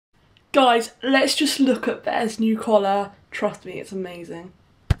Guys, let's just look at Bear's new collar. Trust me, it's amazing.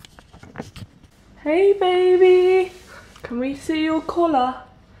 Hey baby, can we see your collar?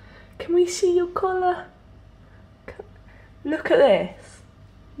 Can we see your collar? Look at this.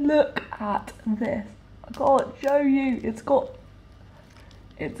 Look at this. I can't show you. It's got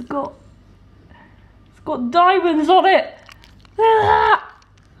diamonds on it. Ah!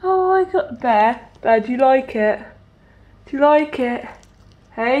 Oh my god, Bear, do you like it? Do you like it?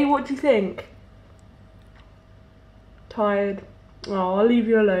 Hey, what do you think? Tired? Oh, I'll leave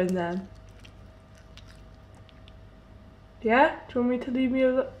you alone then. Yeah? Do you want me to leave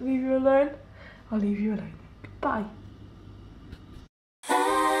you alone? I'll leave you alone. Goodbye.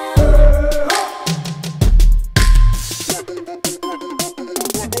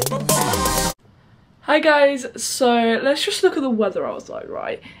 Hi guys, so let's just look at the weather outside,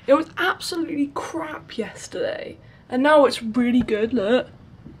 right? It was absolutely crap yesterday, and now it's really good, look.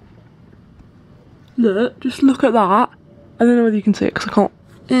 Look, just look at that. I don't know whether you can see it because I can't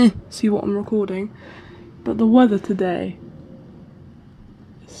see what I'm recording, but the weather today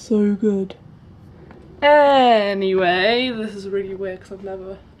is so good. Anyway, this is really weird because I've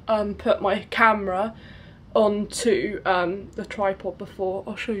never put my camera onto the tripod before.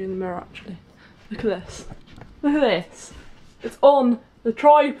 I'll show you in the mirror actually. Look at this. Look at this. It's on the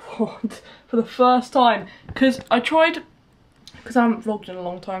tripod for the first time because I haven't vlogged in a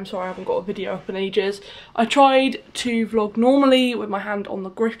long time, so I haven't got a video up in ages. I tried to vlog normally with my hand on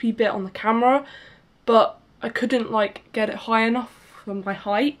the grippy bit on the camera, but I couldn't like get it high enough for my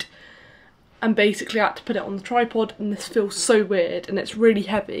height, and basically I had to put it on the tripod, and this feels so weird and it's really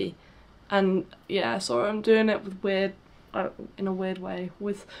heavy. And yeah, so I'm doing it with in a weird way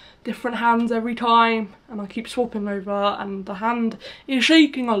with different hands every time, and I keep swapping over and the hand is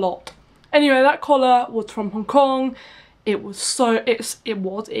shaking a lot. Anyway, that collar was from Hong Kong. It is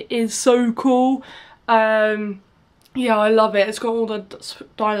so cool. Yeah, I love it. It's got all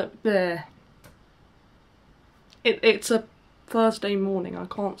the there. It's a Thursday morning, I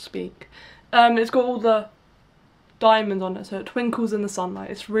can't speak. It's got all the diamonds on it, so it twinkles in the sunlight.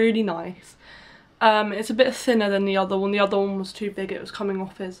 It's really nice. It's a bit thinner than the other one. The other one was too big, it was coming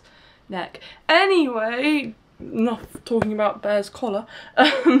off his neck. Anyway, enough talking about Bear's collar.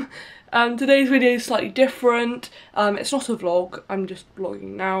 Today's video is slightly different. It's not a vlog, I'm just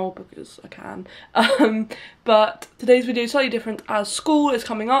vlogging now because I can. But today's video is slightly different as school is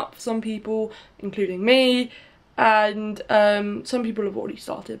coming up for some people, including me. And some people have already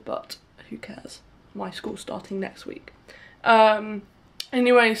started, but who cares? My school's starting next week.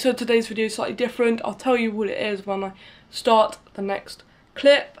 Anyway, so today's video is slightly different. I'll tell you what it is when I start the next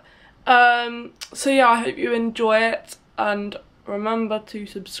clip. So yeah, I hope you enjoy it, and remember to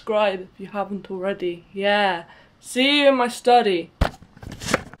subscribe if you haven't already. Yeah, see you in my study.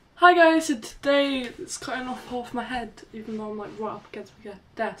 Hi guys, so today it's cutting off half my head, even though I'm like right up against my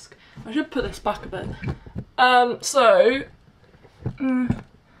desk. I should put this back a bit. Does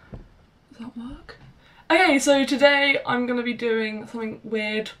that work? Okay, so today I'm gonna be doing something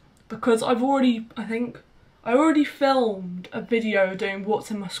weird because I already filmed a video doing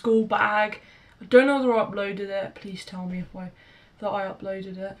what's in my school bag. I don't know whether I uploaded it. Please tell me that I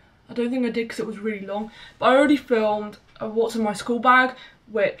uploaded it. I don't think I did because it was really long. But I already filmed a what's in my school bag,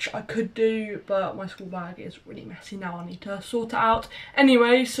 which I could do, but my school bag is really messy now. I need to sort it out.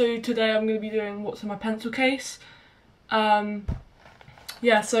 Anyway, so today I'm going to be doing what's in my pencil case.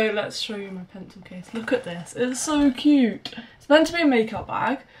 Yeah, so let's show you my pencil case. Look at this. It's so cute. It's meant to be a makeup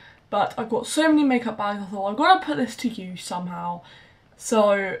bag, but I've got so many makeup bags. I thought I've got to put this to use somehow.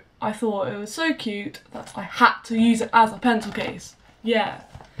 So I thought it was so cute that I had to use it as a pencil case. Yeah.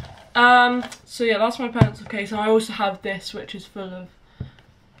 So yeah, that's my pencil case, and I also have this, which is full of,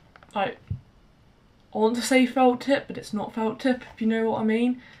 like, I want to say felt tip, but it's not felt tip, if you know what I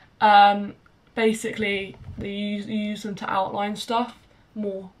mean. Basically, you use them to outline stuff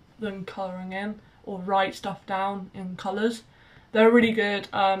more than colouring in, or write stuff down in colours. They're really good.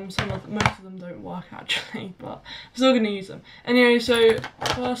 Most of them don't work actually, but I'm still going to use them. Anyway, so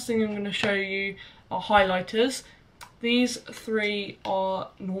first thing I'm going to show you are highlighters. These three are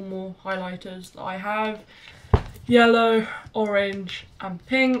normal highlighters that I have. Yellow, orange and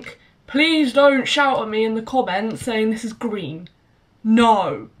pink. Please don't shout at me in the comments saying this is green.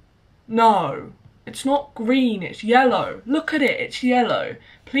 No. No. It's not green, it's yellow. Look at it, it's yellow.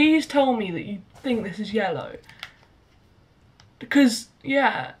 Please tell me that you think this is yellow. Because,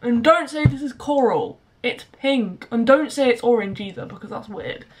 yeah, and don't say this is coral. It's pink. And don't say it's orange either, because that's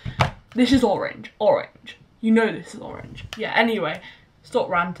weird. This is orange. Orange. You know this is orange. Yeah, anyway, stop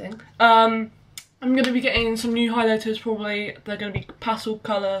ranting. I'm going to be getting some new highlighters probably. They're going to be pastel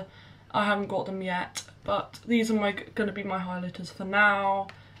colour I haven't got them yet, but these are going to be my highlighters for now.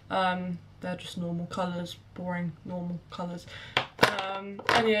 They're just normal colours, boring normal colours.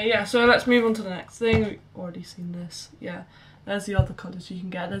 Anyway, yeah, so let's move on to the next thing. We've already seen this. Yeah, there's the other colours you can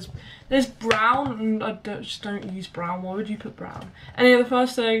get. There's brown, and I just don't use brown. Why would you put brown? Anyway, the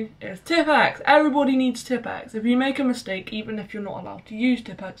first thing is Tipp-Ex. Everybody needs Tipp-Ex. If you make a mistake, even if you're not allowed to use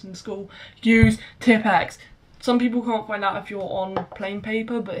Tipp-Ex in school, use Tipp-Ex. Some people can't find out if you're on plain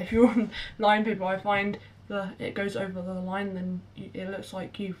paper, but if you're on line paper, I find that it goes over the line, then it looks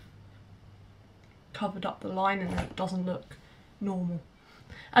like you've covered up the line and it doesn't look normal.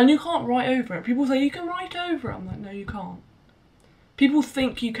 And you can't write over it. People say you can write over it. I'm like, no, you can't. People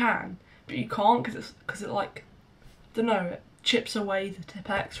think you can, but you can't because it like, I don't know, it chips away the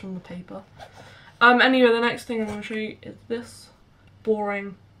Tipp-Ex from the paper. Anyway, the next thing I'm going to show you is this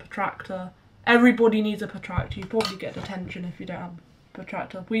boring protractor. Everybody needs a protractor. You probably get detention if you don't have a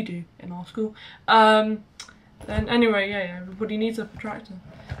protractor. We do in our school. Then anyway, yeah, everybody needs a protractor.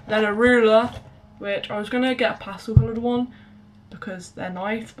 Then a ruler, which I was going to get a pastel coloured one because they're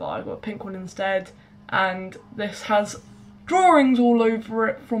nice, but I got a pink one instead. And this has drawings all over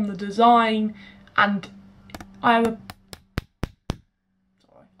it from the design, and I have a...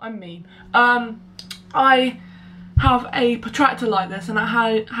 Sorry, I'm mean. I have a protractor like this, and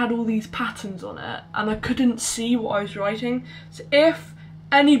I had all these patterns on it, and I couldn't see what I was writing. So if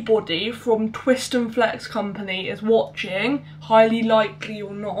anybody from Twist and Flex Company is watching, highly likely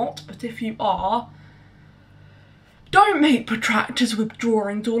or not, but if you are, don't make protractors with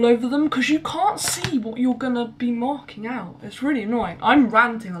drawings all over them, because you can't see what you're gonna be marking out. It's really annoying. I'm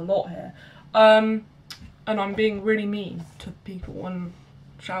ranting a lot here, and I'm being really mean to people and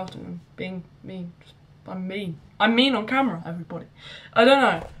shouting and being mean. I'm mean. I'm mean on camera, everybody. I don't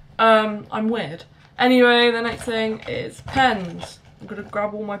know. I'm weird. Anyway, the next thing is pens. I'm gonna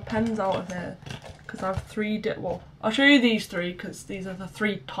grab all my pens out of here because I have well, I'll show you these three because these are the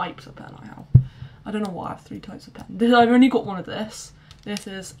 3 types of pen I have. I don't know why I have 3 types of pen. I've only got one of this. This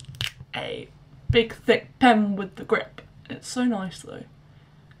is a big thick pen with the grip. It's so nice though. It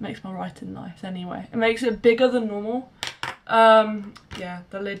makes my writing nice anyway. It makes it bigger than normal. Yeah,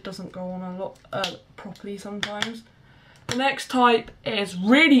 the lid doesn't go on a lot properly sometimes. The next type is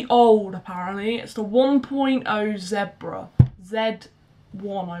really old apparently. It's the 1.0 Zebra.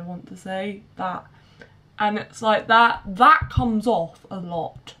 Z1 I want to say, that. And it's like that comes off a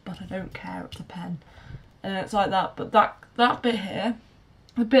lot, but I don't care, it's a pen. And it's like that, but that bit here,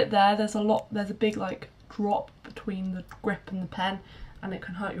 the bit there, there's a big like drop between the grip and the pen, and it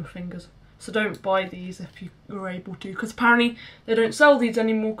can hurt your fingers. So don't buy these if you're able to, because apparently they don't sell these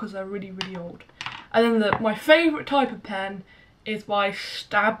anymore because they're really, really old. And then my favourite type of pen is by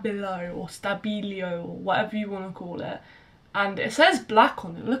Stabilo or Stabilio or whatever you want to call it. And it says black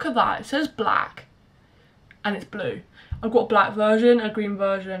on it. Look at that. It says black and it's blue. I've got a black version, a green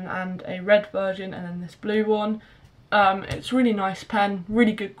version and a red version, and then this blue one. It's a really nice pen,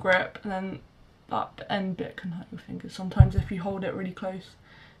 really good grip, and then that end bit can hurt your fingers sometimes if you hold it really close.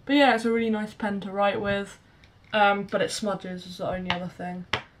 But yeah, it's a really nice pen to write with, but it smudges is the only other thing.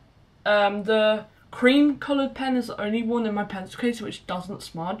 The cream coloured pen is the only one in my pencil case which doesn't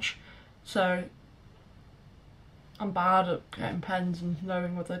smudge, so I'm bad at getting pens and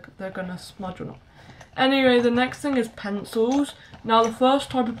knowing whether they're gonna smudge or not. Anyway, the next thing is pencils. Now the first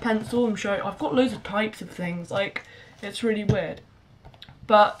type of pencil I'm showing, I've got loads of types of things, like it's really weird.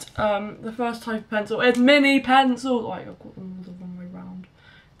 But the first type of pencil is mini pencils. Like I've got them the wrong way round.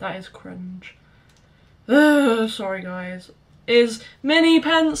 That is cringe. Ugh, sorry guys. Is mini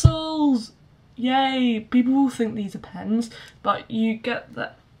pencils. Yay! People will think these are pens, but you get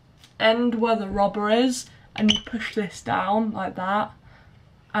the end where the rubber is, and you push this down like that,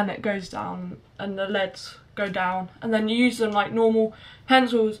 and it goes down, and the leads go down, and then you use them like normal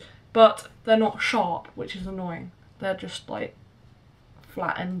pencils, but they're not sharp, which is annoying. They're just like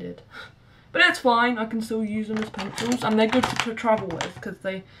flat-ended. But it's fine, I can still use them as pencils, and they're good to travel with because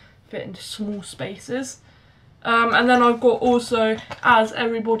they fit into small spaces. And then I've got also, as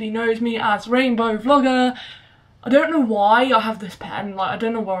everybody knows me as Rainbow Vlogger, I don't know why I have this pen, like I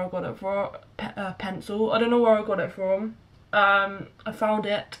don't know where I got it for, pencil, I don't know where I got it from. I found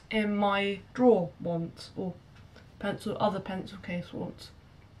it in my drawer once, or other pencil case once.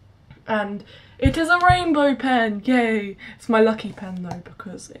 And it is a rainbow pen, yay! It's my lucky pen though,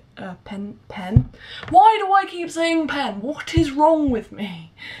 because pen. Why do I keep saying pen? What is wrong with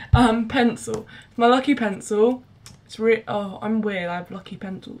me? Pencil. My lucky pencil. It's oh, I'm weird. I have lucky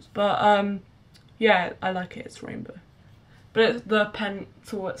pencils, but yeah, I like it. It's rainbow. but it's the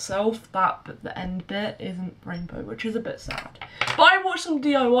pencil itself, but the end bit isn't rainbow, which is a bit sad. But I watched some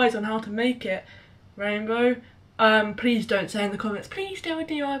DIYs on how to make it rainbow. Please don't say in the comments, please do a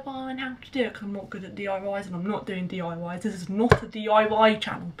DIY on how to do it, because I'm not good at DIYs and I'm not doing DIYs. This is not a DIY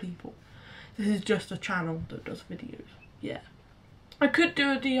channel, people. This is just a channel that does videos. Yeah. I could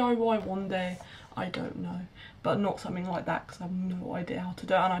do a DIY one day, I don't know. But not something like that, because I have no idea how to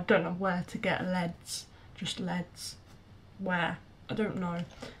do it, and I don't know where to get leads. Just leads. Where? I don't know.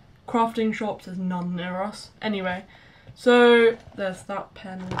 Crafting shops, there's none near us. Anyway, so there's that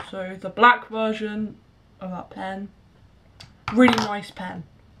pen also. The black version of that pen. Really nice pen.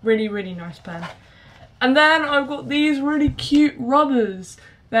 Really, really nice pen. And then I've got these really cute rubbers.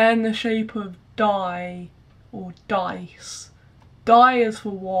 They're in the shape of die or dice. Die is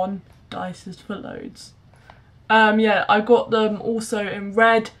for one, dice is for loads. Yeah, I got them also in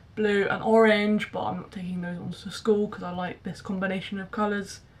red, blue and orange, but I'm not taking those ones to school because I like this combination of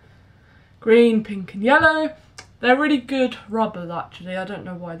colours. Green, pink and yellow. They're really good rubbers actually. I don't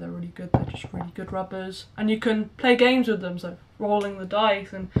know why they're really good, they're just really good rubbers. And you can play games with them, so rolling the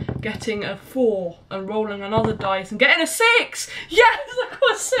dice and getting a 4 and rolling another dice and getting a 6! Yes, I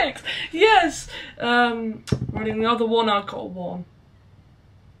got a 6! Yes! Rolling the other one, I got a 1.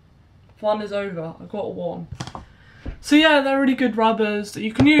 Fun is over, I got a 1. So yeah, they're really good rubbers that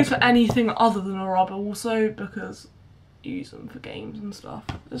you can use for anything other than a rubber also, because you use them for games and stuff.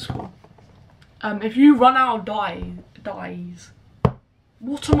 It's cool. If you run out of dies,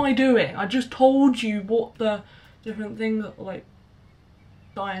 what am I doing? I just told you what the different things are, like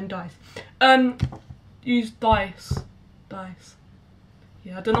die and dice. Use dice.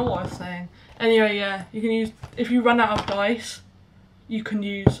 Yeah, I don't know what I was saying. Anyway, yeah, you can use, if you run out of dice, you can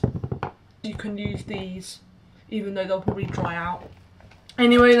use these, even though they'll probably dry out.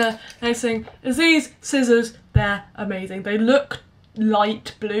 Anyway, the next thing is these scissors. They're amazing. They look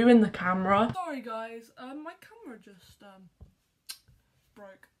light blue in the camera. Sorry guys, my camera just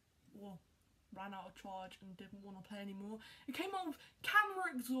broke, well, ran out of charge and didn't want to play anymore. It came on with camera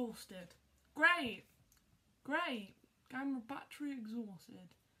exhausted. Great, camera battery exhausted.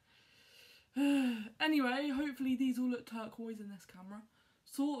 Anyway, hopefully these all look turquoise in this camera.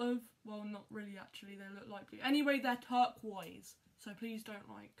 Sort of, well not really actually, they look light blue. Anyway, they're turquoise, so please don't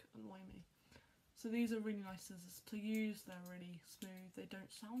like annoy me. So these are really nice scissors to use, they're really smooth. They don't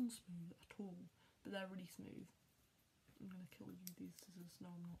sound smooth at all, but they're really smooth. I'm going to kill you, these scissors.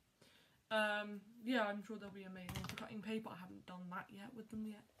 No, I'm not. Yeah, I'm sure they'll be amazing for cutting paper. I haven't done that yet with them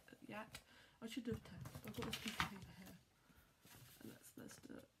yet. I should have tested. I've got this piece of paper here. Let's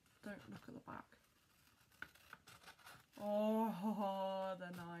do it. Don't look at the back. Oh,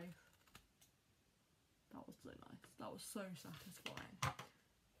 they're nice. That was so nice. That was so satisfying.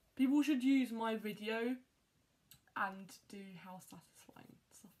 People should use my video and do how satisfying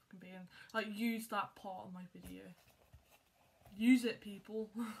stuff can be, and like use that part of my video. Use it, people.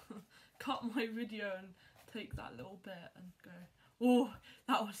 Cut my video and take that little bit and go, oh,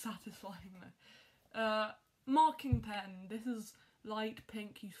 that was satisfying though. Marking pen. This is light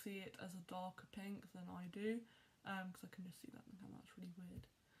pink. You see it as a darker pink than I do, because I can just see that in the camera. That's really weird.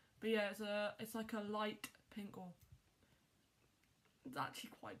 But yeah, it's like a light pink, or it's actually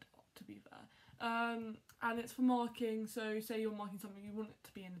quite dark to be fair, and it's for marking. So say you're marking something, you want it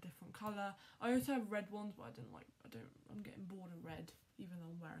to be in a different colour. I also have red ones, but I'm getting bored of red, even though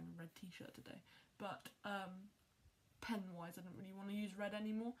I'm wearing a red t-shirt today. But pen wise, I don't really want to use red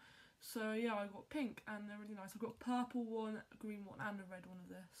anymore. So yeah, I got pink and they're really nice. I've got a purple one, a green one and a red one of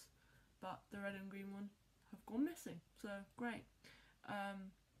this, but the red and green one have gone missing, so great.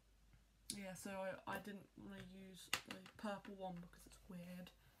 Yeah, so I didn't want to use the purple one because it's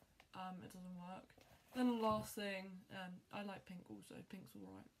weird. It doesn't work. Then the last thing, I like pink also. Pink's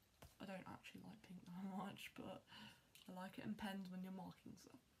alright. I don't actually like pink that much, but I like it in pens when you're marking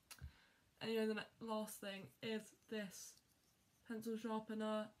stuff. Anyway, the last thing is this pencil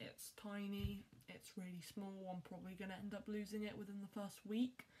sharpener. It's tiny, it's really small. I'm probably going to end up losing it within the first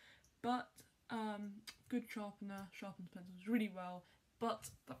week, but good sharpener, sharpens pencils really well.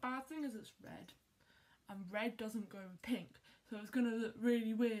 But the bad thing is it's red, and red doesn't go with pink, so it's going to look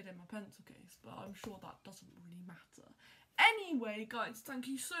really weird in my pencil case, but I'm sure that doesn't really matter. Anyway guys, thank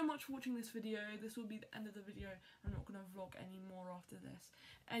you so much for watching this video. This will be the end of the video. I'm not going to vlog anymore after this.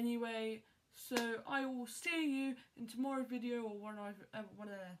 Anyway, so I will see you in tomorrow's video, or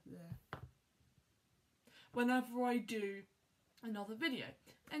whenever I do another video.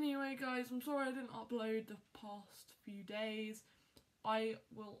 Anyway guys, I'm sorry I didn't upload the past few days. I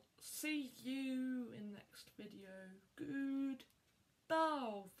will see you in the next video. Goodbye.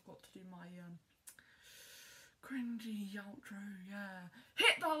 I forgot to do my cringy outro, yeah.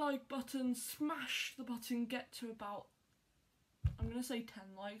 Hit that like button, smash the button, get to about, I'm going to say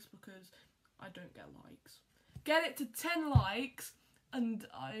 10 likes because I don't get likes. Get it to 10 likes and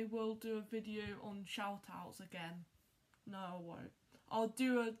I will do a video on shout outs again. No, I won't. I'll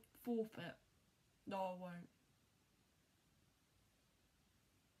do a forfeit. No, I won't.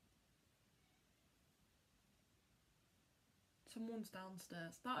 Someone's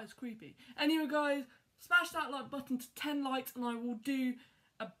downstairs. That is creepy. Anyway, guys, smash that like button to 10 likes and I will do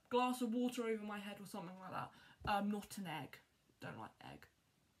a glass of water over my head or something like that. Not an egg. Don't like egg.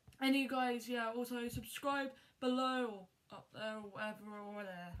 Anyway, guys, yeah, also subscribe below or up there or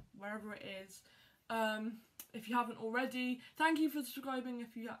wherever it is. If you haven't already, thank you for subscribing.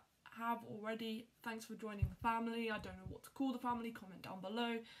 If you have already, thanks for joining the family. I don't know what to call the family. Comment down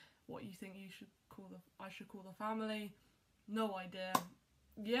below what you think I should call the family. No idea.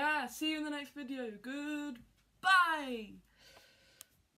 Yeah, see you in the next video. Goodbye!